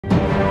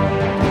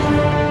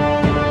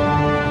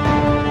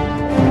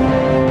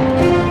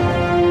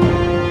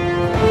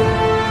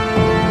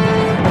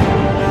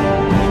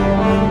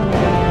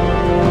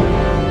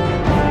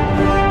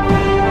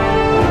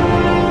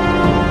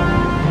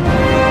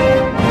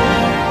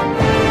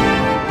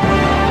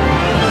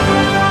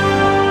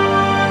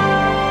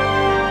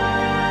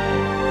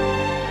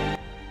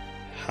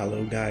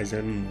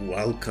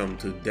welcome.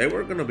 Today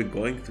we're gonna be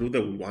going through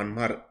the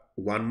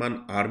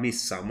one-man army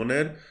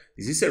summoner.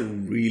 This is a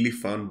really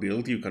fun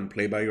build. You can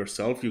play by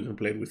yourself, you can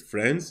play it with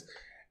friends.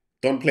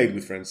 Don't play it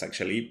with friends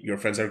actually. Your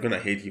friends are gonna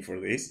hate you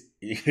for this.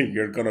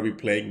 You're gonna be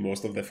playing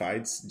most of the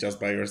fights just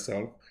by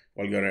yourself,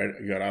 while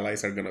your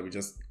allies are gonna be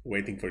just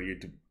waiting for you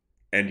to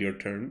end your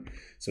turn.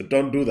 So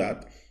don't do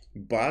that.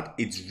 But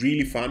it's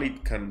really fun.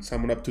 It can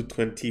summon up to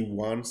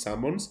 21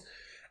 summons,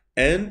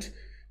 and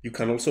you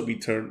can also be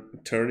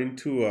turn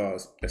into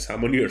a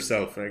summon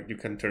yourself, right? You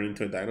can turn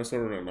into a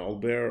dinosaur or an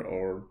owlbear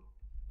or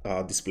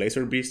a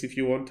displacer beast if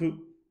you want to.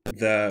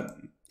 The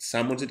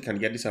summons it can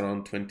get is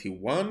around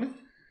 21,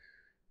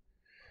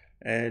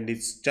 and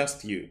it's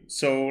just you.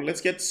 So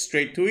let's get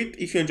straight to it.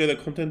 If you enjoy the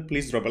content,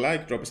 please drop a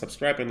like, drop a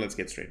subscribe, and let's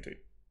get straight to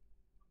it.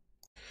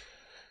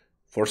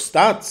 For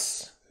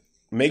stats,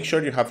 make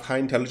sure you have high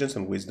intelligence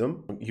and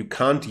wisdom. You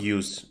can't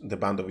use the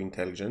band of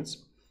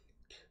intelligence,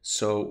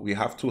 so we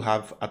have to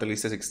have at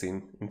least a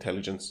 16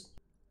 intelligence.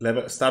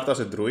 Start as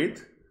a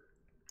druid,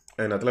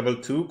 and at level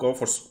 2 go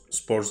for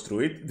sports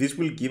druid. This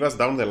will give us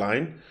down the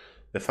line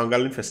the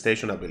fungal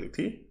infestation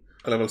ability.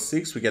 At level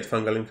 6 we get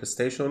fungal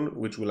infestation,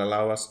 which will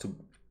allow us to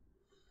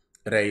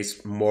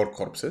raise more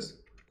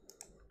corpses.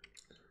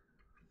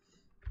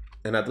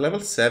 And at level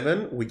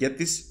 7 we get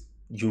this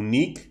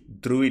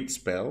unique druid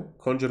spell,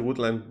 Conjure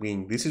Woodland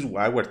Wing. This is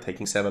why we're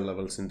taking 7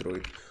 levels in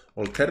druid.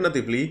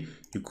 Alternatively,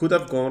 you could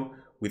have gone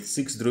with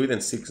 6 druid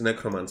and 6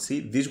 necromancy.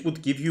 This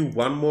would give you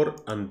 1 more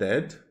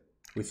undead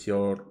with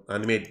your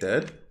animate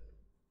dead.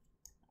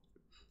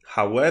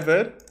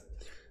 However,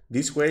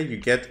 this way you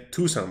get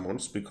 2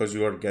 summons because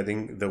you are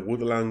getting the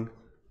Woodland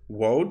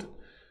Woad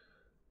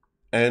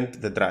and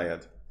the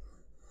Dryad.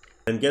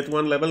 And get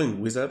 1 level in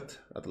wizard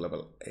at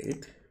level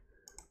 8.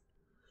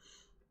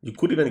 You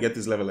could even get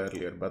this level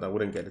earlier, but I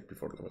wouldn't get it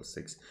before level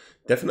 6.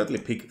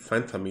 Definitely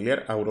find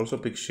familiar. I would also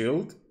pick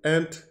shield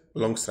and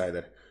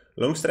Longstrider.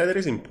 Longstrider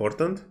is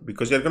important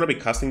because you're going to be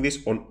casting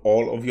this on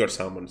all of your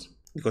summons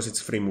because it's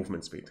free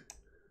movement speed.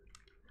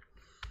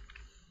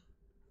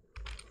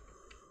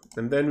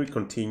 And then we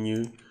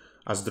continue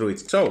as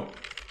druids. So,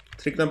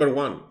 trick number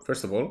 1.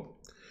 First of all,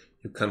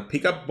 you can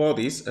pick up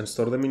bodies and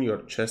store them in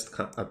your chest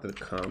at the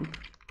camp.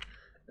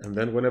 And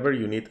then whenever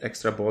you need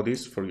extra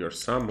bodies for your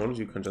summons,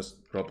 you can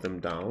just drop them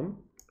down.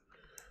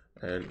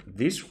 And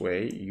this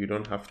way, you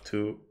don't have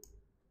to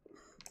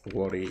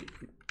worry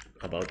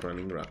about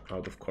running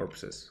out of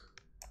corpses.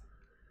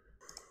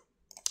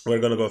 We're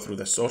gonna go through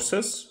the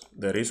sources,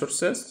 the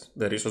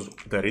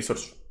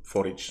resource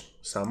for each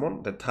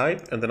summon, the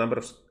type, and the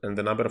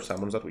number of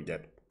summons that we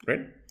get.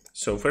 Right?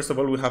 So first of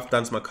all, we have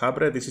Dance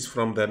Macabre. This is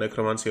from the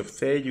Necromancy of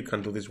Thay. You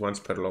can do this once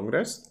per long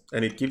rest,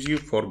 and it gives you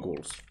 4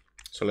 ghouls.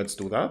 So let's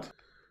do that.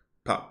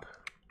 Pop,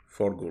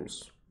 4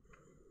 ghouls.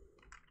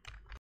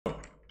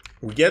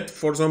 We get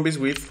 4 zombies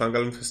with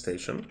fungal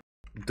infestation.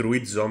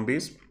 Druid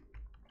zombies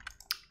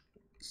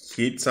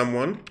hit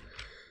someone,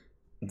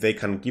 they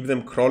can give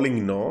them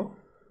crawling gnaw,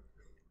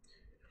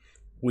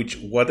 which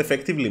what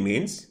effectively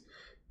means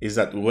is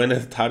that when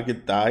a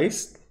target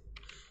dies,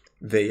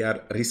 they are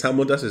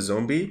resummoned as a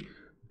zombie,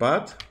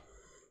 but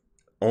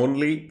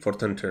only for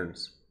 10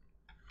 turns.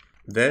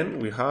 Then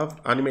we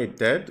have Animate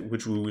Dead,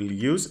 which we will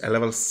use a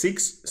level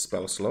 6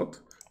 spell slot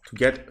to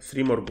get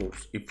 3 more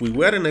ghouls. If we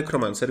were a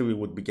necromancer, we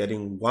would be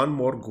getting 1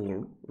 more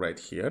ghoul right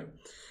here,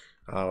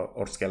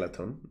 or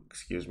skeleton,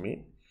 excuse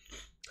me.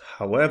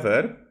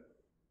 However,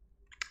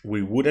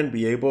 we wouldn't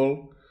be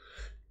able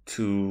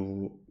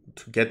to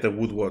get the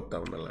Woodward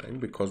down the line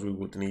because we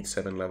would need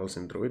 7 levels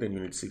in Druid and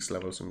you need 6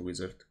 levels in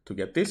Wizard to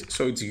get this.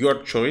 So it's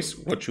your choice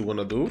what you want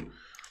to do.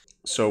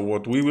 So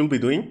what we will be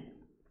doing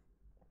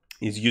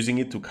is using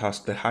it to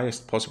cast the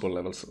highest possible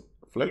levels.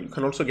 You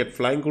can also get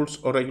Flying Ghouls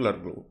or regular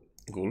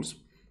ghouls.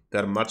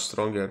 They're much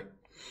stronger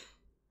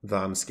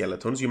than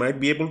skeletons. You might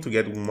be able to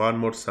get 1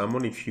 more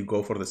summon if you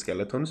go for the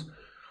skeletons,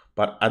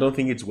 but I don't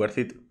think it's worth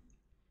it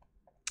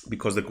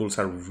because the ghouls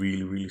are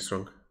really, really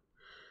strong.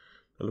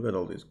 Look at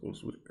all these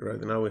ghouls. Right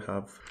now we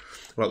have,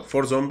 well,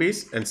 4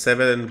 zombies and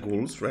 7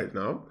 ghouls right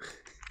now.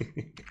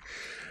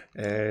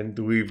 And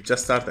we've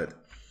just started.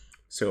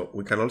 So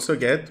we can also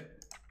get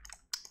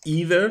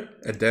either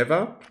a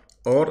Deva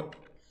or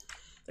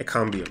a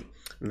Cambion.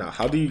 Now,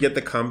 how do you get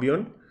the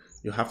Cambion?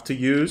 You have to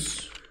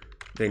use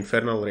the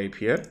Infernal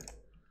Rapier,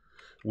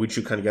 which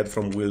you can get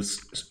from Will's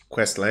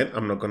questline.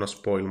 I'm not going to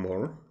spoil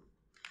more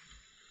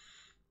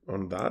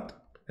on that.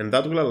 And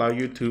that will allow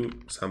you to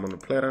summon a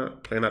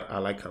planar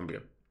ally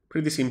Cambion.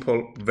 Pretty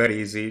simple,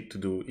 very easy to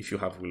do if you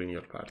have Will in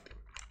your party.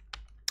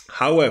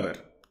 However,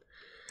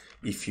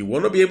 if you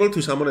want to be able to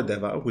summon a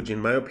Deva, which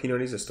in my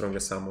opinion is the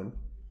strongest summon,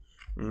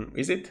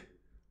 is it?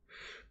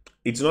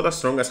 It's not as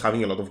strong as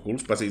having a lot of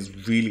ghouls, but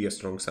it's really a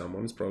strong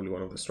summon. It's probably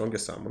one of the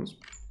strongest summons.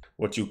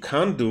 What you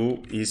can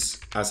do is,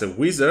 as a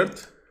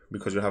wizard,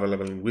 because you have a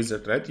level in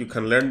wizard, right? You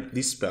can learn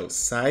this spell,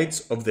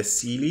 Sides of the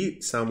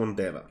Sealy Summon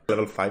Deva.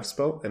 Level 5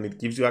 spell, and it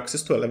gives you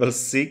access to a level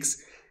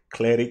 6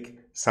 cleric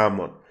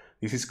summon.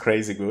 This is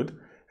crazy good,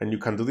 and you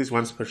can do this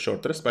once per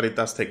short rest, but it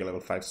does take a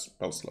level 5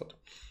 spell slot.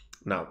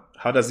 Now,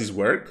 how does this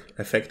work?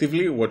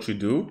 Effectively, what you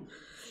do,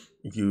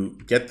 you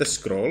get the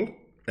scroll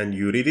and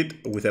you read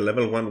it with a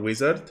level 1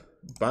 wizard,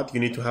 but you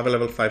need to have a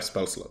level 5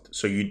 spell slot.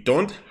 So you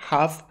don't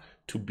have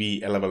to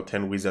be a level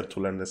 10 wizard to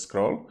learn the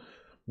scroll,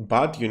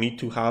 but you need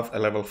to have a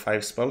level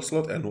 5 spell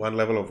slot and 1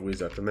 level of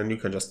wizard. And then you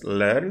can just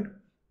learn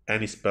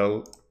any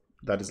spell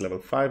that is level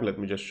 5. Let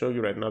me just show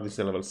you right now. This is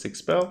a level 6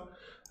 spell.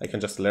 I can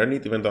just learn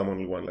it even though I'm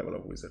only 1 level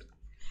of wizard.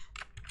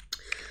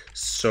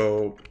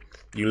 So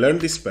you learn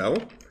this spell,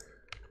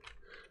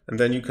 and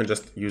then you can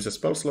just use a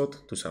spell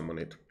slot to summon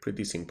it.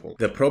 Pretty simple.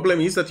 The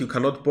problem is that you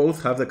cannot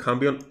both have the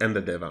Cambion and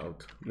the Dev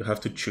out. You have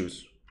to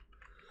choose.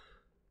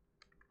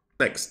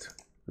 Next,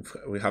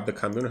 we have the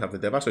Cambion, we have the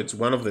Deva, so it's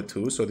one of the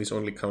two, so this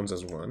only counts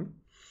as one.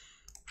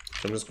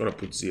 So I'm just going to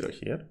put 0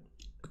 here,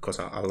 because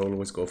I'll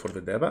always go for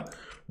the Deva.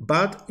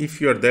 But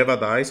if your Deva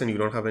dies and you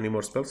don't have any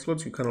more spell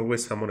slots, you can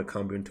always summon a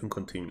Cambion to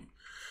continue.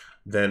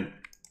 Then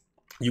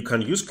you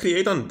can use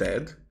Create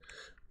Undead,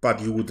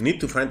 but you would need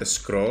to find a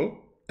scroll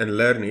and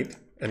learn it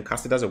and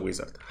cast it as a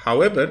wizard.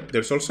 However,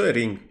 there's also a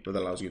ring that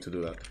allows you to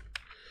do that.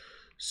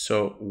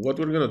 So what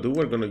we're going to do,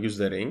 we're going to use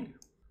the ring.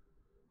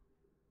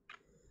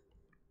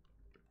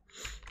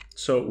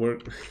 So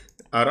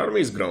our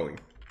army is growing.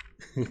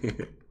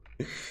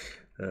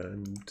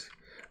 And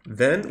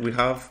then we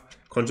have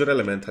Conjure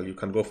Elemental. You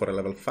can go for a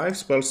level 5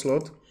 spell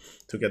slot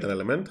to get an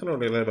Elemental,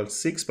 or a level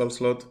 6 spell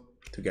slot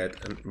to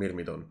get a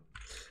Myrmidon.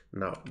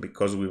 Now,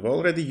 because we've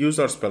already used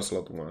our spell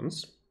slot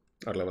once,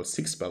 our level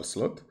 6 spell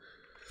slot,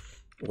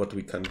 what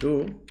we can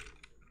do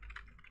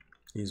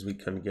is we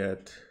can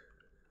get,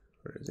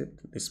 where is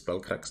it? This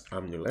Spellcrack's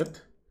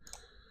Amulet,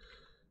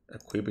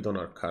 equip it on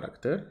our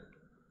character,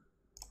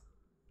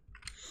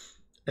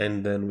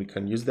 and then we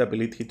can use the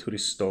ability to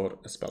restore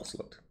a spell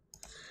slot.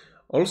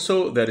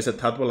 Also, there is a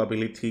tadpole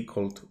ability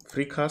called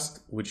Free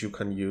Cast, which you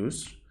can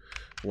use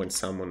when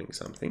summoning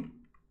something.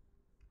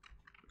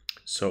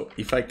 So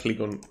if I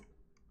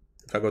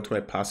go to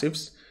my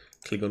passives,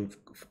 click on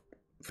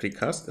Free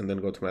Cast, and then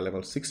go to my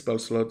level 6 spell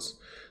slots,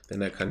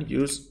 then I can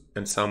use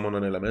and summon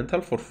an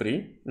elemental for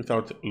free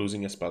without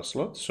losing a spell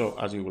slot. So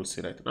as you will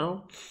see right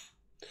now,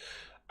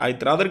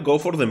 I'd rather go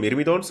for the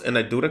Myrmidons, and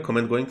I do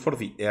recommend going for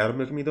the Air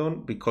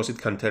Myrmidon because it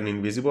can turn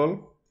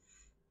invisible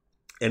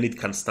and it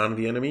can stun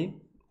the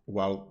enemy,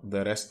 while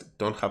the rest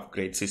don't have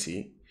great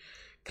CC,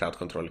 crowd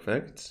control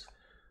effects.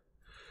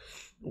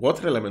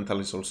 Water Elemental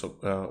is also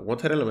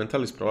Water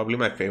Elemental is probably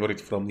my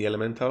favorite from the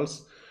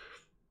elementals.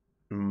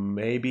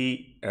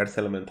 Maybe Earth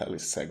Elemental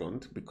is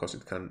second because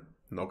it can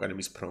knock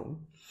enemies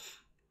prone.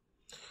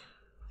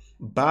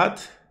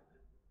 But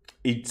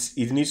it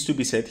needs to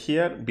be said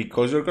here,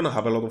 because you're going to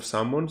have a lot of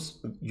summons,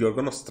 you're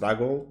going to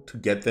struggle to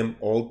get them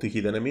all to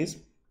hit enemies.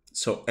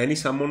 So any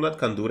summon that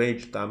can do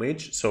ranged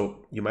damage,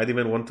 so you might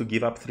even want to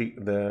give up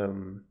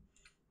the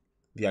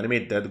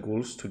animate dead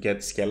ghouls to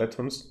get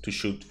skeletons to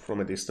shoot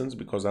from a distance,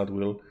 because that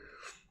will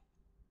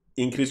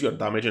increase your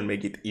damage and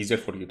make it easier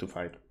for you to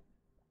fight.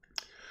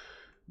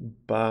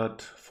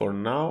 But for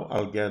now,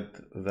 I'll get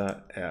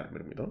the Air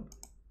Myrmidon.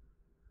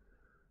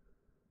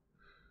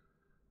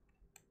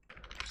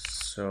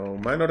 So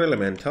minor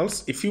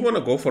elementals, if you want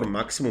to go for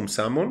maximum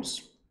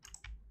summons,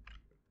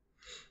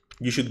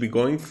 you should be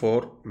going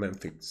for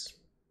Memphis.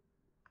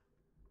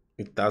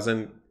 It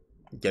doesn't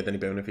get any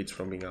benefits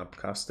from being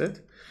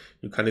upcasted.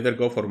 You can either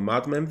go for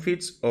Mad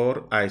Memphis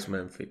or Ice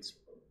Memphis.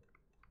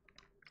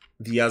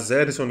 The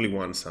Azer is only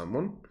one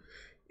summon.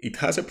 It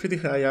has a pretty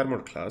high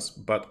armor class,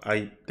 but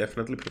I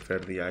definitely prefer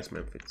the Ice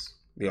Memphis.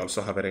 They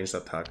also have a ranged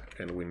attack,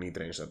 and we need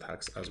ranged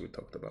attacks, as we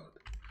talked about.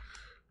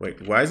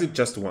 Wait, why is it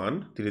just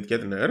one? Did it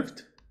get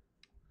nerfed?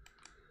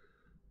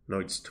 No,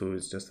 it's two.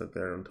 It's just that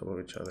they're on top of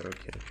each other.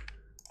 Okay.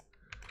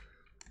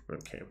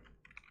 Okay.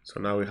 So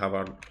now we have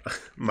our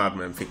Mad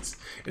Memphis.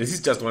 This is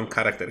just one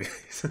character.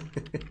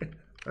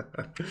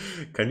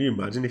 Can you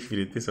imagine if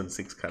you did this on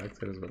 6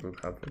 characters? What would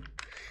happen?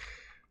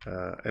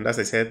 And as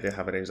I said, they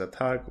have a ranged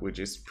attack, which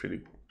is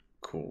pretty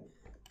cool.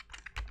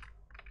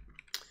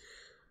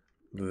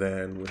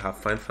 Then we have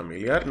Find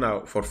Familiar.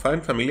 Now, for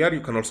Find Familiar, you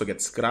can also get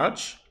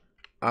Scratch,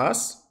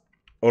 Ass,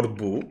 or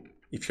Boo,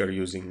 if you're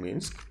using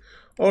Minsk.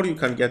 Or you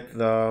can get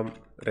the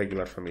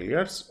regular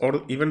familiars,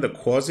 or even the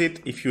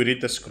Quasit if you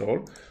read the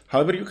scroll.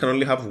 However, you can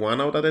only have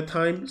one out at a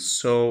time,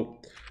 so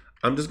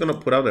I'm just going to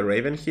put out a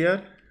Raven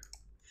here,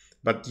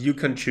 but you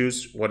can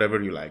choose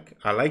whatever you like.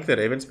 I like the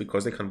Ravens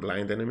because they can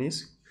blind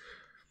enemies.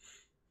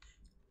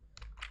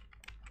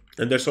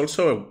 And there's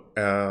also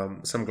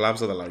some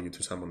gloves that allow you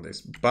to summon this,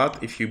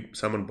 but if you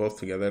summon both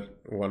together,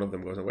 one of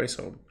them goes away,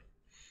 so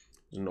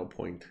there's no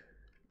point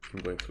in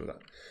going through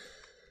that.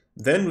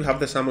 Then we have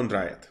the Summon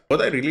Dryad.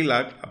 What I really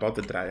like about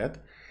the Dryad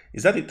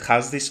is that it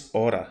has this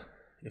aura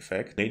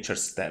effect, Nature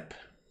Step,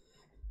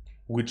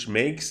 which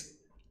makes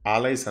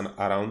allies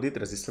around it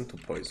resistant to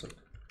poison.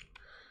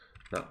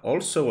 Now,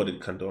 also what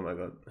it can do, oh my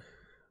god,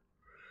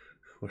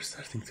 we're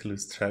starting to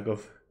lose track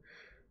of,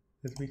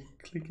 let me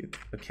click it,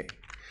 okay.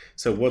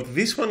 So what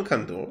this one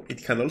can do,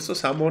 it can also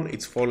summon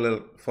its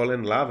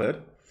Fallen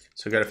Lover,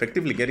 so you're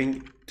effectively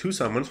getting 2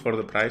 summons for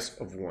the price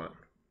of 1.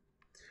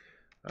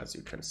 as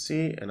you can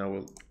see, and I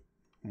will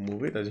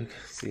move it. As you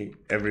can see,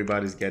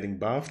 everybody's getting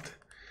buffed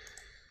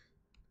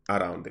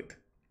around it.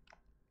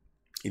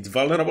 It's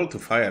vulnerable to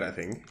fire, I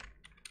think,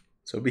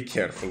 so be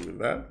careful with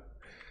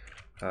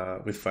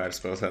that, with fire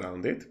spells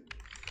around it.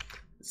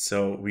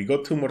 So we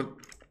got two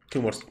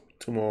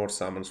more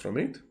summons from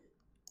it,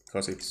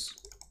 because it's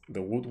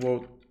the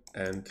Woodward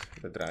and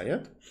the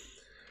Dryad,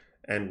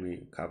 and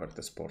we covered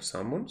the Spore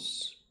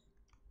summons.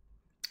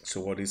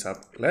 So what is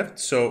up left?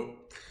 So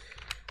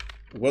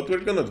what we're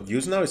gonna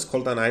use now is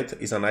called an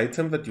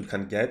item that you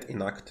can get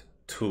in Act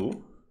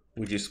 2,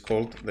 which is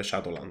called the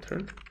Shadow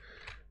Lantern.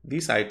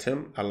 This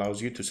item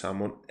allows you to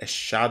summon a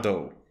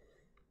Shadow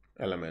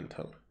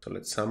Elemental. So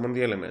let's summon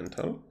the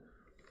Elemental.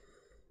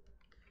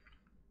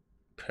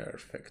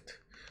 Perfect.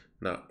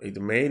 Now, it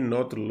may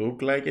not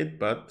look like it,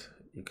 but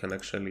you can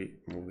actually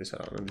move this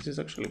around. And this is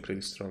actually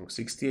pretty strong.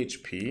 60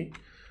 HP,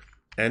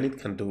 and it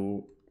can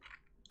do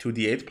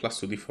 2d8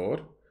 plus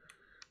 2d4,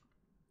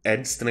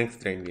 and strength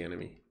drain the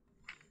enemy.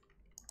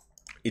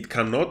 It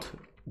cannot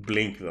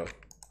blink though.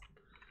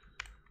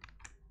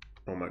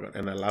 Oh my god,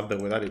 and I love the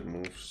way that it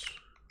moves.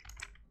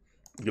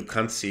 You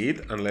can't see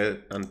it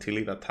until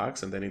it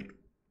attacks, and then it,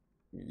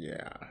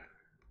 yeah.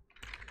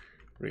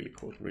 Really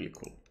cool, really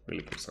cool,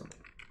 really cool summon.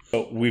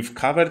 So we've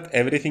covered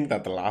everything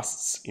that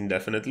lasts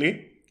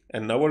indefinitely,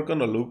 and now we're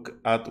gonna look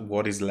at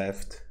what is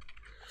left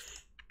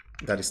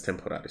that is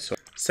temporary. So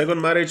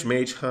Second Marriage,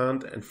 Mage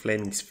Hand, and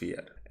Flaming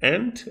Sphere.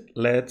 And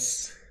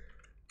let's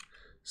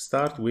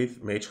start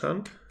with Mage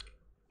Hand.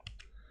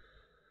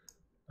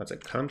 That's a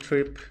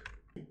cantrip.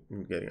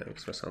 I'm getting an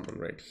extra summon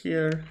right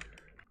here.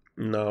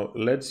 Now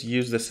let's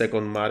use the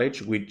Second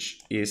Marriage,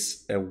 which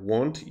is a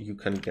wand you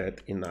can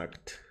get in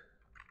Act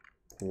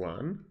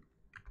 1.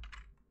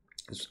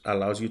 It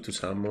allows you to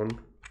summon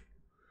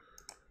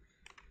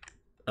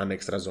an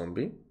extra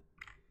zombie.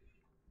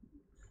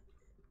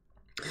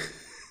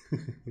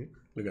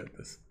 Look at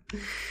this.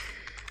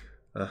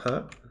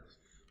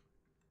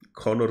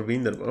 Connor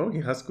Winter. Oh,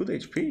 he has good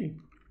HP.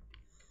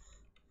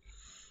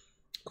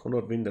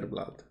 Connor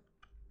Winterblood.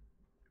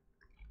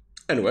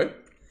 Anyway,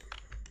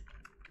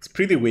 it's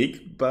pretty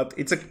weak, but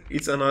it's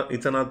an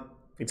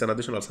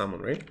additional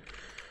summon, right?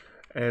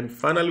 And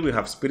finally, we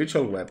have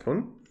Spiritual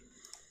Weapon.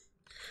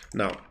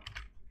 Now,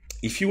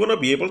 if you want to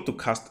be able to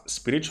cast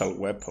Spiritual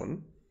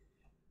Weapon,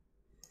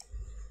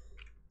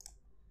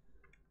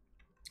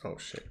 oh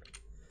shit.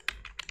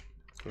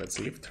 Let's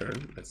leave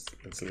turn.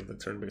 Let's leave the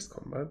turn-based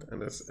combat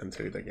and let's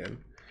enter it again.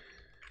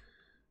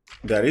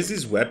 There is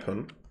this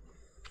weapon,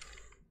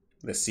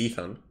 the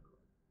Seethan,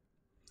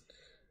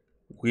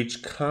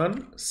 which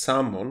can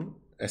summon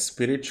a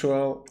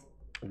spiritual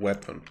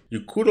weapon.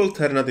 You could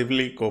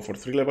alternatively go for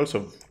 3 levels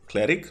of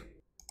Cleric.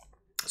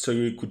 So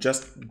you could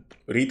just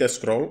read a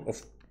scroll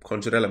of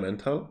Conjure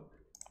Elemental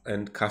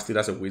and cast it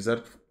as a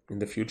wizard in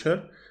the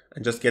future,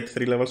 and just get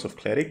 3 levels of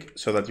Cleric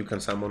so that you can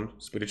summon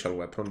Spiritual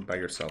Weapon by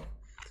yourself,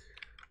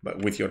 but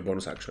with your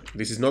bonus action.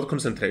 This is not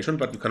concentration,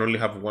 but you can only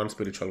have 1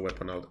 Spiritual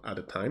Weapon out at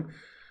a time.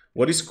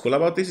 What is cool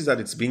about this is that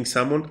it's being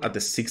summoned at the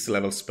 6th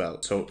level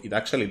spell, so it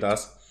actually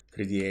does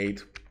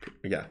 3d8,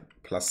 yeah,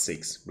 plus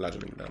 6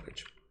 bludgeoning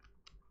damage.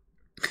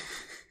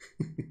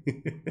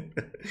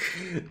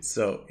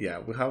 So yeah,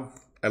 we have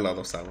a lot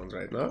of summons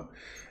right now.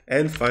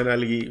 And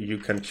finally, you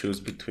can choose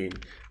between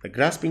the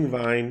Grasping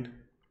Vine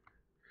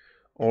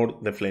or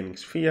the Flaming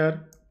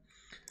Sphere.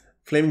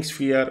 Flaming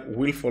Sphere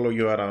will follow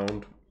you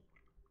around.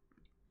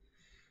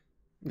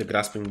 The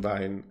Grasping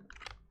Vine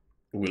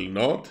will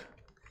not.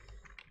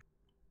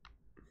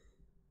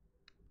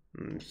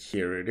 And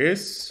here it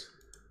is.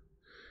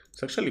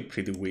 It's actually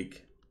pretty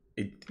weak.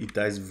 It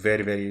dies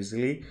very, very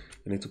easily.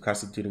 You need to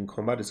cast it during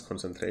combat. It's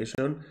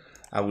concentration.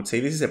 I would say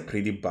this is a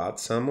pretty bad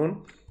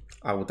summon.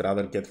 I would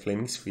rather get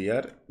Flaming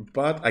Sphere.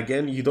 But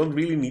again, you don't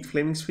really need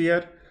Flaming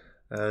Sphere.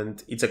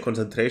 And it's a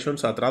concentration,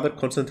 so I'd rather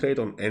concentrate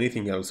on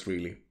anything else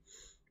really.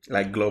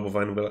 Like Globe of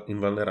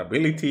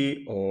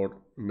Invulnerability or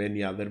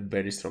many other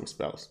very strong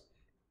spells.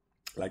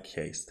 Like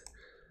Haste.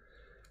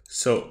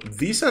 So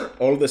these are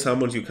all the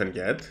summons you can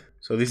get.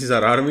 So this is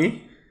our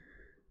army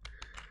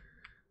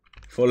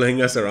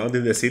following us around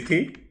in the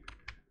city.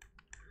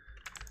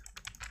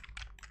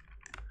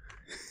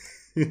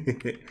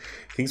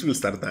 Things will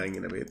start dying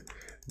in a bit.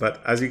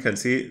 But as you can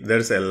see,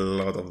 there's a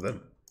lot of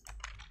them.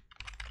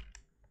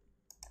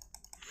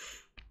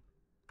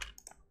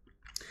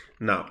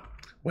 Now,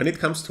 when it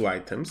comes to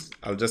items,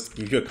 I'll just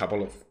give you a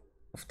couple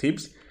of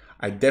tips.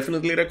 I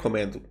definitely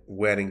recommend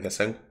wearing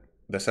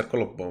the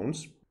Circle of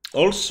Bones.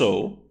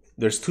 Also,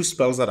 there's 2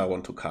 spells that I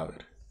want to cover.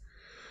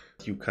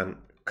 You can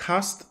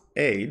cast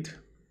Aid.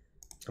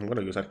 I'm going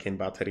to use Arcane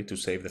Battery to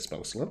save the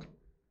spell slot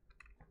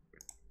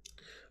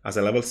as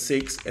a level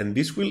 6, and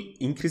this will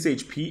increase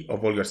HP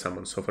of all your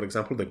summons. So for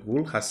example, this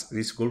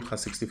ghoul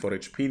has 64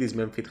 HP, this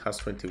Memphit has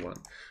 21.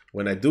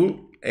 When I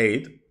do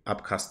Aid,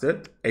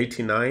 upcasted,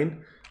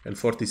 89 and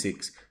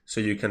 46. So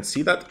you can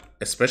see that,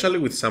 especially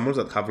with summons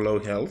that have low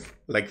health,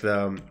 like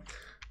the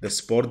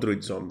Spore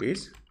Druid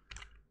zombies,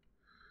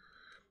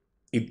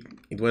 it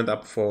went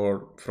up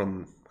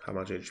from how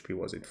much HP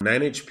was it?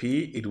 9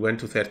 HP, it went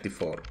to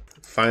 34.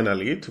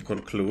 Finally, to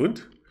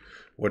conclude,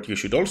 what you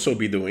should also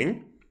be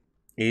doing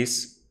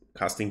is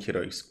casting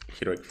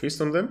Heroic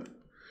Fist on them.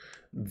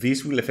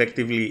 This will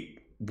effectively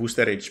boost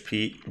their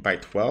HP by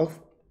 12,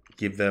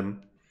 give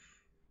them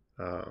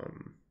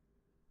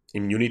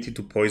immunity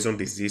to poison,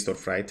 diseased, or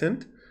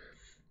frightened,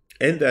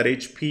 and their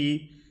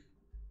HP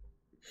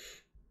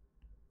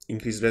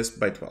increases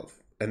by 12,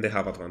 and they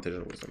have advantage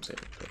on wisdom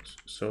saving throws.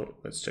 So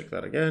let's check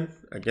that again.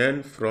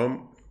 Again,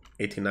 from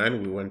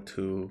 89 we went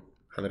to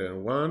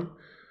 101,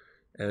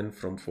 and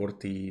from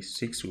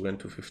 46 we went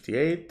to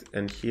 58,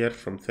 and here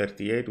from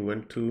 38 we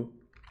went to,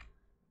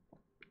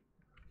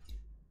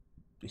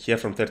 here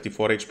from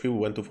 34 HP we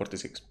went to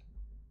 46.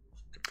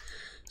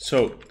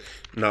 So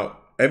now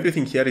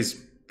everything here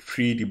is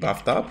pretty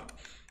buffed up.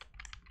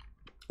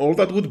 All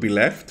that would be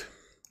left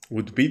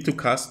would be to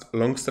cast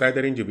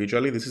Longstrider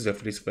individually. This is a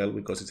free spell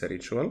because it's a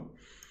ritual,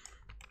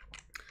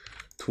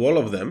 to all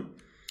of them,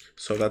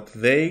 so that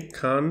they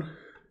can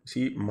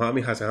see.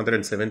 Mami has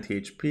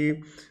 170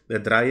 HP. The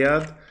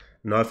Dryad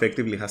now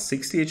effectively has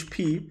 60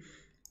 HP,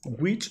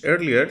 which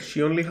earlier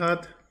she only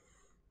had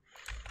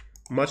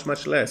much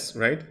less,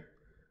 right?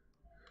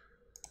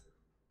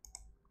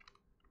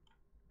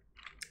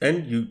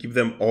 And you give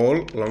them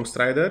all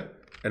Longstrider,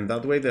 and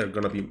that way they're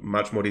gonna be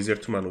much more easier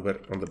to maneuver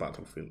on the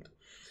battlefield.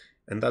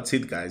 And that's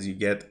it, guys. You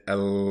get a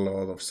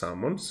lot of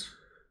summons,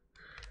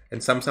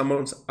 and some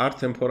summons are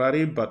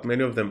temporary, but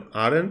many of them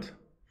aren't.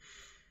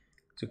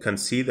 So you can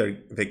see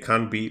they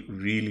can be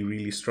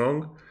really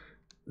strong.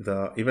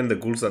 Even the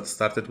ghouls that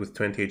started with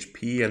 20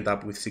 HP end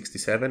up with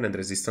 67 and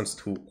resistance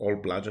to all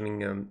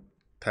bludgeoning and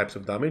types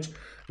of damage.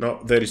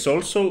 Now there is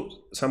also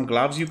some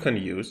gloves you can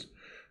use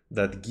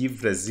that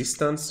give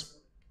resistance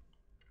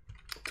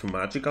to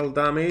magical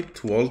damage,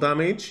 to all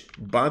damage,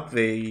 but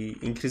they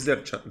increase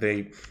their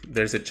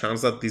there's a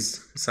chance that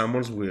these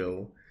summons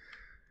will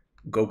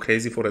go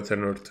crazy for a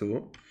turn or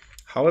two.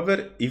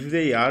 However, if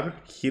they are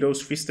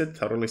Heroes Fisted,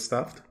 thoroughly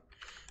stuffed,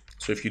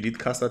 so if you did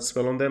cast that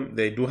spell on them,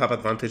 they do have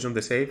advantage on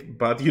the save,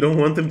 but you don't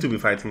want them to be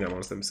fighting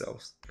amongst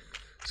themselves.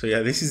 So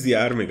yeah, this is the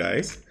army,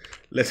 guys.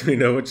 Let me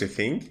know what you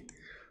think.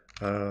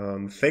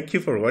 Thank you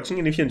for watching,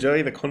 and if you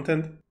enjoy the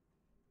content,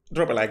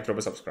 drop a like, drop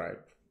a subscribe.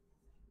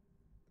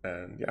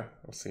 And yeah,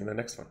 I'll see you in the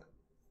next one.